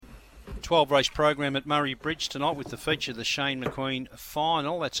12-race program at Murray Bridge tonight with the feature of the Shane McQueen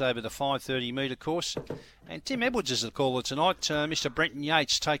final. That's over the 530-metre course. And Tim Edwards is the caller tonight. Mr. Brenton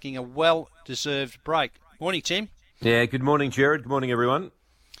Yates taking a well-deserved break. Morning, Tim. Yeah, good morning, Jared. Good morning, everyone.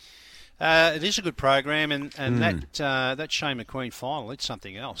 It is a good program, and that Shane McQueen final, it's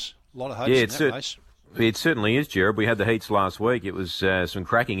something else. A lot of hopes in that race. It certainly is, Jared. We had the heats last week. It was some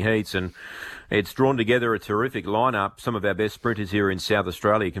cracking heats, and it's drawn together a terrific lineup. Some of our best sprinters here in South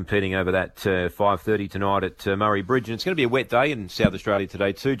Australia competing over that 5:30 tonight at Murray Bridge. And it's going to be a wet day in South Australia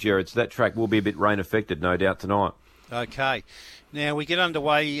today too, Jared, so that track will be a bit rain affected, no doubt, tonight. Okay. Now we get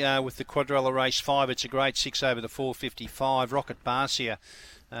underway with the Quadrella Race 5. It's a grade 6 over the 455. Rocket Barcia,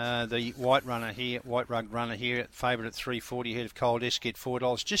 the white rug runner here, favourite at $3.40 ahead of Cold Esky at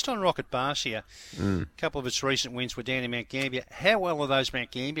 $4. Just on Rocket Barcia, a couple of its recent wins were down in Mount Gambier. How well are those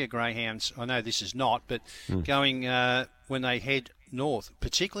Mount Gambier greyhounds? I know this is not, but going when they head north,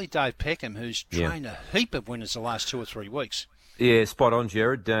 particularly Dave Peckham, who's trained a heap of winners the last 2 or 3 weeks. Yeah, spot on,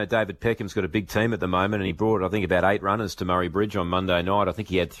 Jared. David Peckham's got a big team at the moment, and he brought, I think, about 8 runners to Murray Bridge on Monday night. I think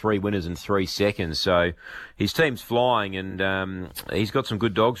he had 3 winners and 3 seconds. So his team's flying, and he's got some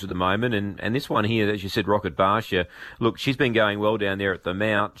good dogs at the moment. And this one here, as you said, Rocket Barcia, look, she's been going well down there at the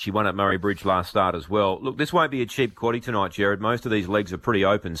Mount. She won at Murray Bridge last start as well. Look, this won't be a cheap quaddie tonight, Jared. Most of these legs are pretty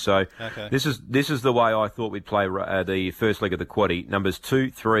open. So this is the way I thought we'd play the first leg of the quaddie, numbers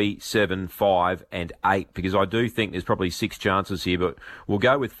 2, 3, 7, 5, and 8, because I do think there's probably 6 chances here, but we'll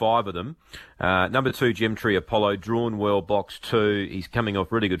go with 5 of them. Number 2, Gemtree Apollo, drawn well, box 2. He's coming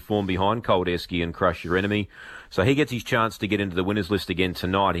off really good form behind Cold Esky and Crush Your Enemy. So he gets his chance to get into the winners list again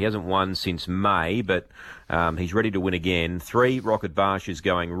tonight. He hasn't won since May, but he's ready to win again. 3, Rocket Barsh is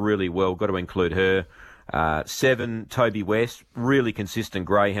going really well. Got to include her. 7, Toby West, really consistent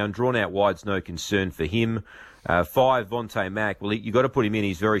greyhound. Drawn out wide's no concern for him. 5, Vontae Mack. Well, you've got to put him in.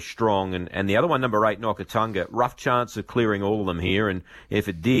 He's very strong. And the other one, number 8, Nokatunga. Rough chance of clearing all of them here. And if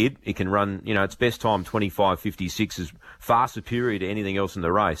it did, it can run, its best time, 25.56, is far superior to anything else in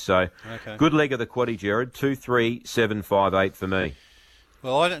the race. So good leg of the quaddie, Jared. 2, 3, 7, 5, 8 for me.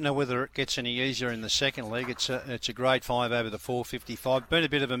 Well, I don't know whether it gets any easier in the second leg. It's a grade 5 over the 455. Been a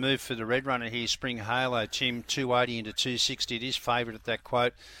bit of a move for the red runner here, Spring Halo. Tim, 280 into 260. It is favourite at that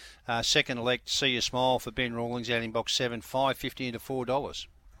quote. Second leg, See You Smile for Ben Rawlings out in box 7, 550 into $4.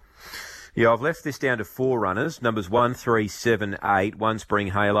 Yeah, I've left this down to 4 runners. Numbers 1, 3, 7, 8. 1, Spring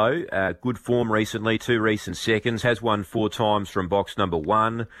Halo. Good form recently, 2 recent seconds. Has won 4 times from box number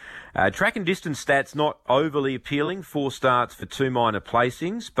 1. Track and distance stats not overly appealing. 4 starts for 2 minor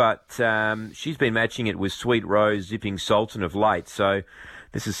placings, but she's been matching it with Sweet Rose, Zipping Sultan of late. So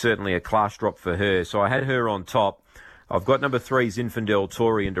this is certainly a class drop for her. So I had her on top. I've got number 3, Zinfandel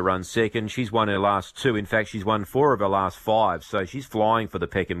Torian to run second. She's won her last 2. In fact, she's won 4 of her last 5. So she's flying for the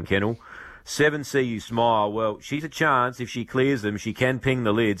Peckham Kennel. 7, See You Smile. Well, she's a chance. If she clears them, she can ping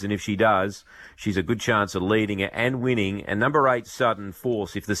the lids. And if she does, she's a good chance of leading it and winning. And number 8, Sudden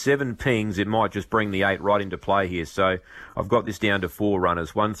Force. If the 7 pings, it might just bring the 8 right into play here. So I've got this down to 4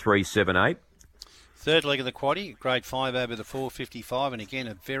 runners. 1, 3, 7, 8. Third leg of the quaddie, grade 5 over the 455, and again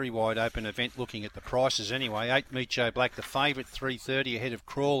a very wide open event looking at the prices anyway. 8, Meet Joe Black, the favourite, $3.30 ahead of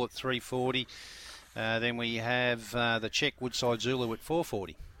Crawl at $3.40. Then we have the Czech Woodside Zulu at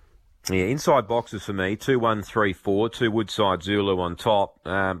 $4.40. Yeah, inside boxes for me, 2, 1, 3, 4, 2 Woodside Zulu on top.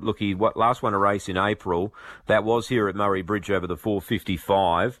 Look, he last won a race in April. That was here at Murray Bridge over the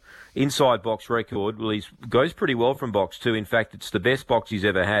 455. Inside box record, well, he goes pretty well from box 2. In fact, it's the best box he's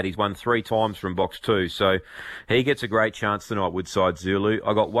ever had. He's won 3 times from box 2. So he gets a great chance tonight, Woodside Zulu.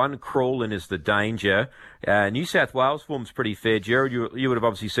 I got 1, Crawl in as the danger. New South Wales form's pretty fair. Jared, you would have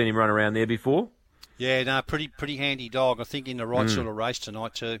obviously seen him run around there before. Yeah, no, pretty handy dog. I think in the right sort of race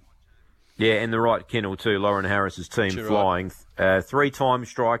tonight too. Yeah, and the right kennel too. Lauren Harris's team Sure flying. Right. 3-time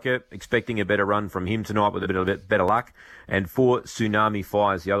striker, expecting a better run from him tonight with a bit of better luck. And 4, Tsunami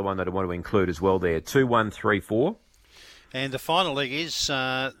Fires, the other one that I want to include as well there. 2, 1, 3, 4. And the final leg is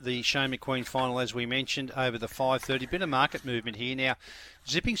the Shane McQueen final, as we mentioned, over the 5:30. Bit of market movement here. Now,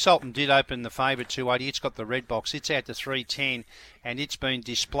 Zipping Sultan did open the favourite 280. It's got the red box. It's out to 310, and it's been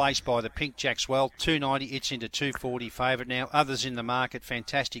displaced by the Pink Jackswell. 290, it's into 240 favourite now. Others in the market,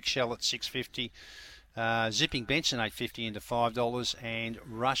 Fantastic Shell at 650. Zipping Benson $8.50 into $5, and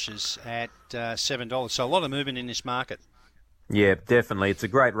Rushes at $7. So a lot of movement in this market. Yeah, definitely. It's a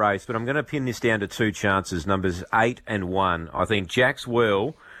great race, but I'm going to pin this down to 2 chances, numbers 8 and 1. I think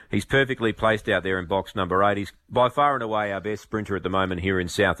Jackswell, he's perfectly placed out there in box number 8. He's by far and away our best sprinter at the moment here in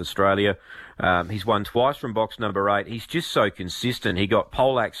South Australia. He's won twice from box number 8. He's just so consistent. He got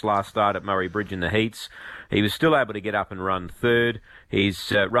poleaxed last start at Murray Bridge in the heats. He was still able to get up and run third.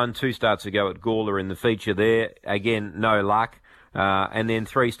 He's run 2 starts ago at Gawler in the feature there. Again, no luck. And then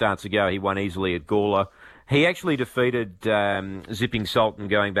 3 starts ago, he won easily at Gawler. He actually defeated Zipping Sultan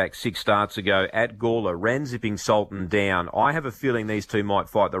going back 6 starts ago at Gawler, ran Zipping Sultan down. I have a feeling these two might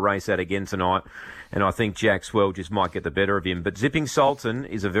fight the race out again tonight, and I think Jack Swell just might get the better of him. But Zipping Sultan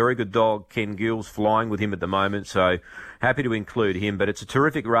is a very good dog. Ken Gill's flying with him at the moment, so happy to include him. But it's a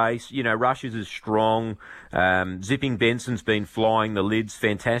terrific race. You know, Rushes is strong. Zipping Benson's been flying. The Lids,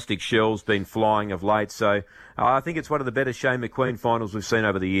 Fantastic Shell's been flying of late, so I think it's one of the better Shane McQueen finals we've seen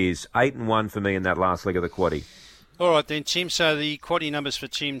over the years. 8-1 for me in that last leg of the quaddie. All right then, Tim. So the quaddie numbers for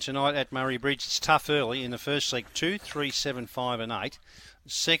Tim tonight at Murray Bridge. It's tough early. In the first leg, 2, 3, 7, 5 and 8.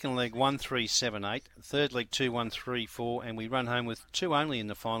 Second leg, 1, 3, 7, 8. Third leg, 2, 1, 3, 4. And we run home with 2 only in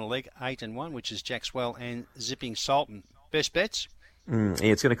the final leg, 8 and 1, which is Jack Swell and Zipping Sultan. Best bets? Yeah,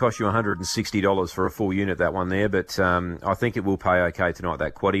 it's going to cost you $160 for a full unit, that one there, but I think it will pay okay tonight,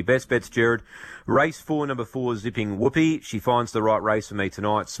 that quaddie. Best bets, Jared. Race 4, number 4, Zipping Whoopie. She finds the right race for me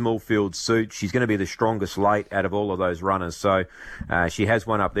tonight. Small field suit. She's going to be the strongest late out of all of those runners. So she has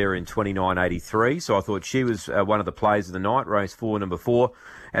one up there in 29.83. So I thought she was one of the plays of the night. Race 4, number 4.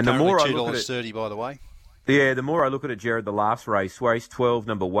 And Currently the more I look look at it, $2.30, by the way. Yeah, the more I look at it, Jared, the last race 12,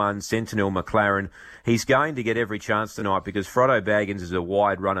 number 1, Sentinel McLaren, he's going to get every chance tonight because Frodo Baggins is a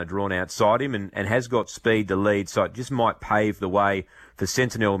wide runner drawn outside him and has got speed to lead, so it just might pave the way for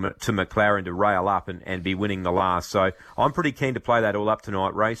Sentinel to McLaren to rail up and be winning the last. So I'm pretty keen to play that all up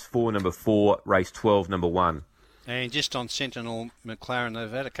tonight. Race 4, number 4, race 12, number 1. And just on Sentinel McLaren,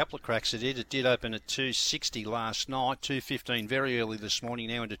 they've had a couple of cracks at it. It did open at $2.60 last night, $2.15 very early this morning,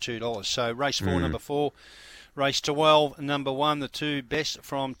 now into $2. So race 4, number 4, race 12, number 1, the two best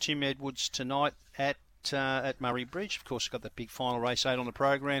from Tim Edwards tonight at Murray Bridge. Of course, we've got the big final race 8 on the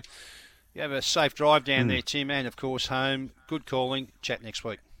program. You have a safe drive down there, Tim, and of course home. Good calling. Chat next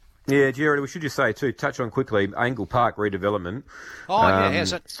week. Yeah, Jared, we should just say too, touch on quickly, Angle Park redevelopment. Oh, yeah, how's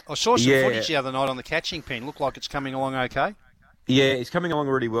that? I saw some footage the other night on the catching pen. Looked like it's coming along okay. Yeah, it's coming along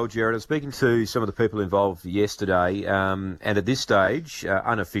really well, Jared. I was speaking to some of the people involved yesterday, and at this stage,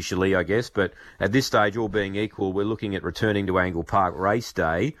 unofficially, I guess, but at this stage, all being equal, we're looking at returning to Angle Park Race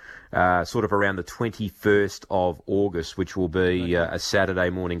Day, sort of around the 21st of August, which will be a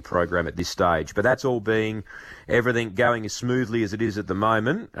Saturday morning program at this stage. But that's all being everything going as smoothly as it is at the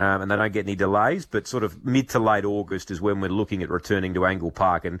moment, and they don't get any delays, but sort of mid to late August is when we're looking at returning to Angle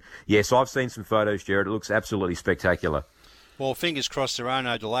Park. And yes, I've seen some photos, Jared. It looks absolutely spectacular. Well, fingers crossed there are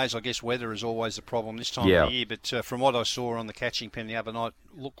no delays. I guess weather is always the problem this time of the year, but from what I saw on the catching pen the other night,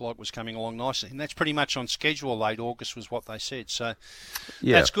 looked like it was coming along nicely. And that's pretty much on schedule. Late August was what they said. So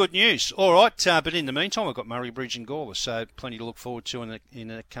that's good news. All right, but in the meantime, we've got Murray Bridge and Gawler, so plenty to look forward to in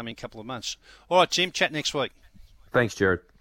the coming couple of months. All right, Tim, chat next week. Thanks, Jared.